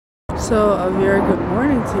So a very good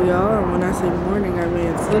morning to y'all, and when I say morning I mean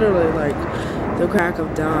it's literally like the crack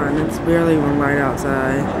of dawn. It's barely even light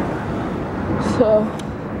outside. So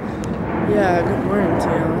yeah, good morning to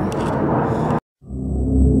y'all.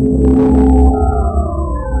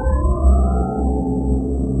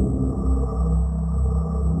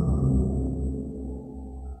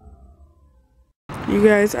 You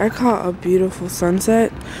guys, I caught a beautiful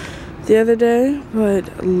sunset the other day,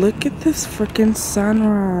 but look at this freaking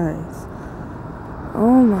sunrise.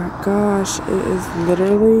 Oh my gosh, it is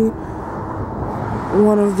literally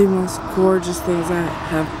one of the most gorgeous things I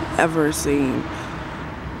have ever seen.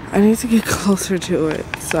 I need to get closer to it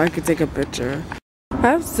so I can take a picture.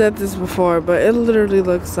 I've said this before, but it literally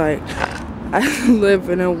looks like I live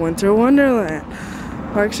in a winter wonderland.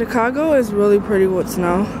 Like, Chicago is really pretty with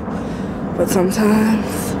snow, but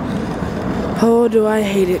sometimes, oh, do I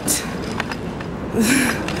hate it.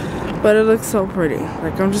 But it looks so pretty.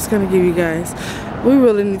 Like, I'm just gonna give you guys, we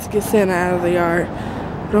really need to get Santa out of the yard,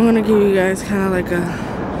 but I'm gonna give you guys kind of like a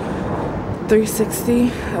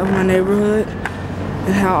 360 of my neighborhood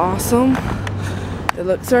and how awesome it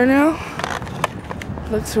looks right now.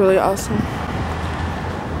 It looks really awesome.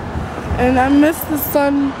 And I missed the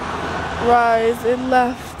sunrise. It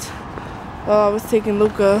left while I was taking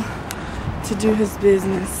Luca to do his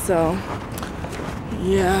business, so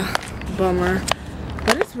yeah, bummer.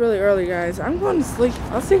 But it's really early, guys. I'm going to sleep.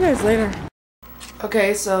 I'll see you guys later.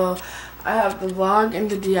 Okay, so I have the vlog and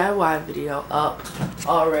the DIY video up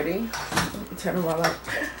already. Turn my light.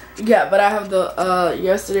 Yeah, but I have the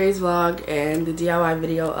yesterday's vlog and the DIY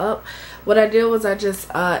video up. What I did was I just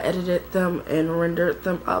edited them and rendered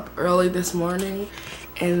them up early this morning,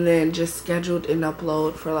 and then just scheduled an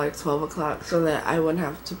upload for like 12 o'clock so that I wouldn't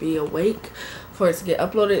have to be awake for it to get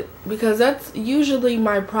uploaded, because that's usually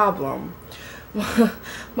my problem.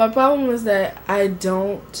 My problem is that I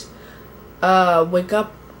don't wake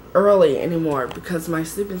up early anymore because my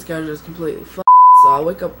sleeping schedule is completely fucked. So I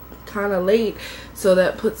wake up kind of late, so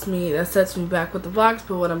that sets me back with the vlogs.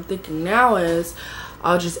 But what I'm thinking now is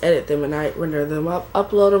I'll just edit them and I render them up,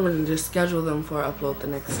 upload them, and just schedule them for upload the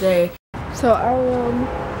next day. So I am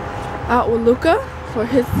out with Luca for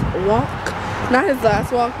his walk, not his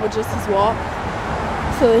last walk, but just his walk,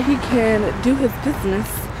 so that he can do his business.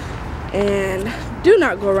 And do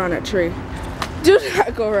not go around that tree. Do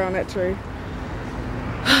not go around that tree.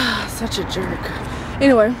 Such a jerk.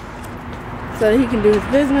 Anyway, so that he can do his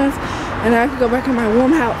business and I can go back in my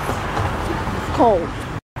warm house. It's cold.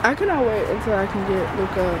 I cannot wait until I can get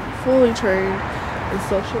Luca fully trained and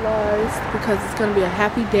socialized, because it's going to be a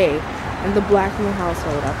happy day in the Blackman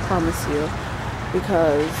household, I promise you.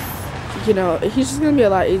 Because, you know, he's just going to be a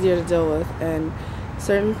lot easier to deal with, and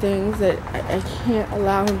certain things that I can't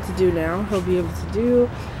allow him to do now, he'll be able to do.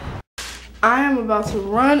 I am about to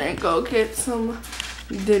run and go get some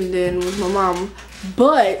din-din with my mom,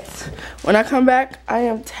 but when I come back, I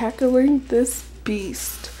am tackling this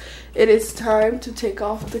beast. It is time to take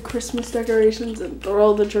off the Christmas decorations and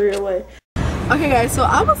throw the tree away. Okay guys, so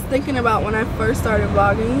I was thinking about when I first started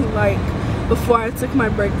vlogging, like before I took my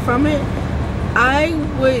break from it, I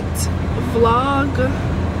would vlog,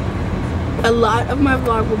 a lot of my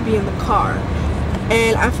vlog would be in the car,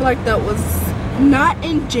 and I feel like that was not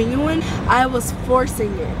ingenuine. I was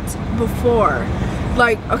forcing it before.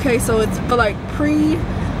 Like, okay, so it's for like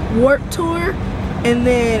pre-Warp Tour, and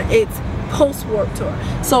then it's post-Warp Tour.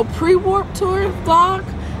 So pre-Warp Tour vlog,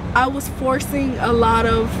 I was forcing a lot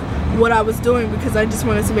of what I was doing because I just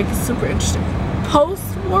wanted to make it super interesting.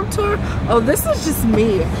 Post-Warp Tour, oh, this is just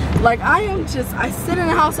me. Like, I sit in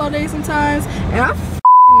the house all day sometimes, and I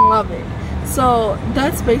f***ing love it. So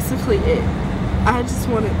that's basically it. I just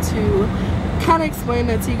wanted to kind of explain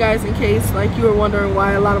that to you guys in case like you were wondering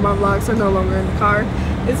why a lot of my vlogs are no longer in the car.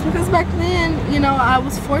 It's because back then, you know, I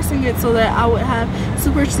was forcing it so that I would have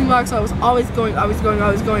super interesting vlogs, so I was always going,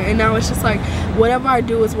 and now it's just like whatever I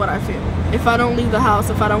do is what I feel. If I don't leave the house,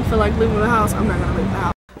 if I don't feel like leaving the house, I'm not gonna leave the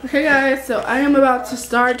house. Okay guys, so I am about to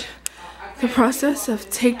start the process of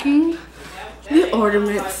taking the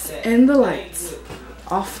ornaments and the lights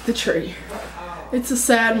off the tree. It's a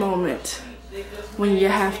sad moment when you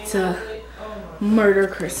have to murder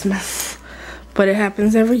Christmas, but it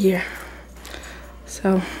happens every year,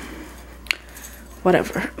 so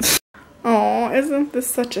whatever. Oh, isn't this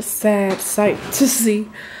such a sad sight to see?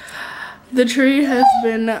 The tree has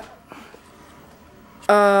been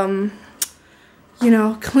you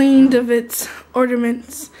know, cleaned of its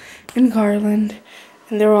ornaments and garland,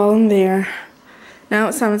 and they're all in there. Now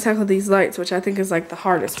it's time to tackle these lights, which I think is like the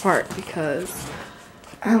hardest part because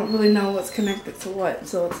I don't really know what's connected to what,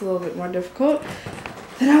 so it's a little bit more difficult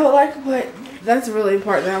than I would like, but that's really the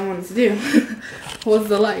part that I wanted to do was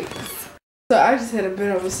the lights. So I just had a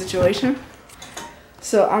bit of a situation.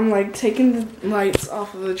 So I'm like taking the lights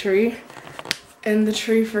off of the tree, and the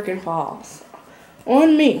tree freaking falls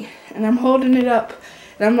on me, and I'm holding it up,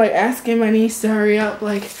 and I'm like asking my niece to hurry up,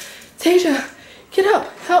 like, Tasia, get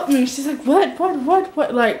up, help me. She's like,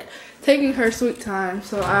 what, like taking her sweet time.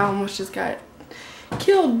 So I almost just got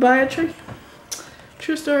killed by a tree.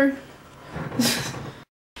 True story.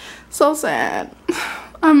 So sad.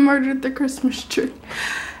 I murdered the Christmas tree.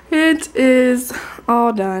 It is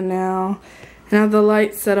all done now. Now the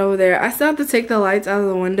lights set over there. I still have to take the lights out of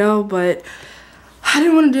the window, but I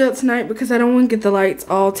didn't want to do that tonight because I don't want to get the lights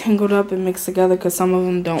all tangled up and mixed together because some of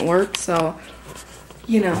them don't work. So,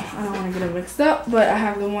 you know, I don't want to get them mixed up, but I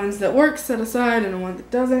have the ones that work set aside and the one that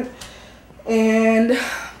doesn't. And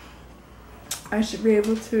I should be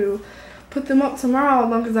able to put them up tomorrow as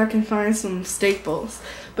long as I can find some staples.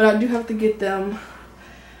 But I do have to get them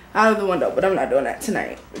out of the window, but I'm not doing that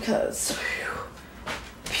tonight because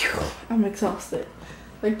I'm exhausted.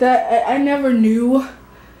 Like that, I never knew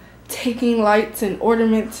taking lights and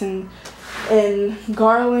ornaments and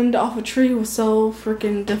garland off a tree was so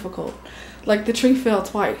freaking difficult. Like the tree fell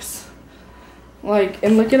twice. Like,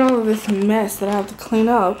 and look at all of this mess that I have to clean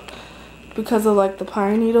up because of like the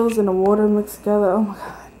pine needles and the water mixed together. Oh my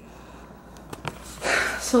god.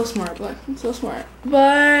 So smart, Black. I'm so smart.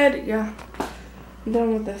 But yeah, I'm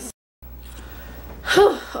done with this.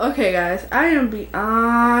 Okay guys, I am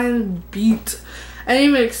beyond beat. I didn't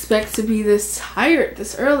even expect to be this tired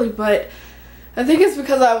this early, but I think it's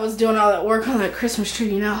because I was doing all that work on that Christmas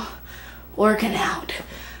tree, you know, working out.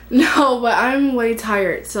 No, but I'm way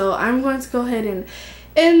tired, so I'm going to go ahead and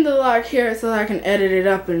end the vlog here so that I can edit it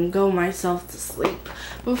up and go myself to sleep.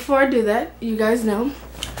 Before I do that, you guys know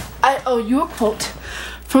I owe you a quote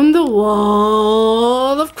from the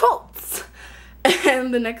wall of quotes.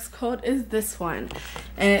 And the next quote is this one.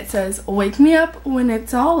 And it says, wake me up when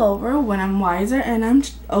it's all over, when I'm wiser and I'm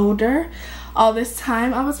older. All this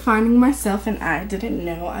time I was finding myself and I didn't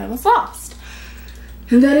know I was lost.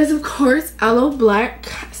 And that is, of course, Aloe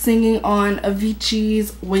Black singing on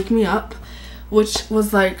Avicii's Wake Me Up, which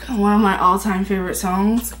was like one of my all-time favorite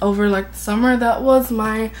songs over like the summer. That was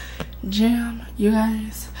my jam, you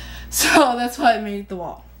guys. So that's why I made the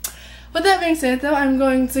wall. With that being said, though, I'm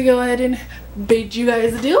going to go ahead and bid you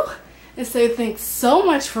guys adieu and say thanks so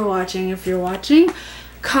much for watching. If you're watching,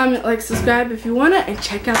 comment, like, subscribe if you want it, and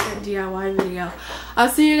check out that DIY video. I'll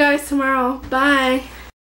see you guys tomorrow. Bye.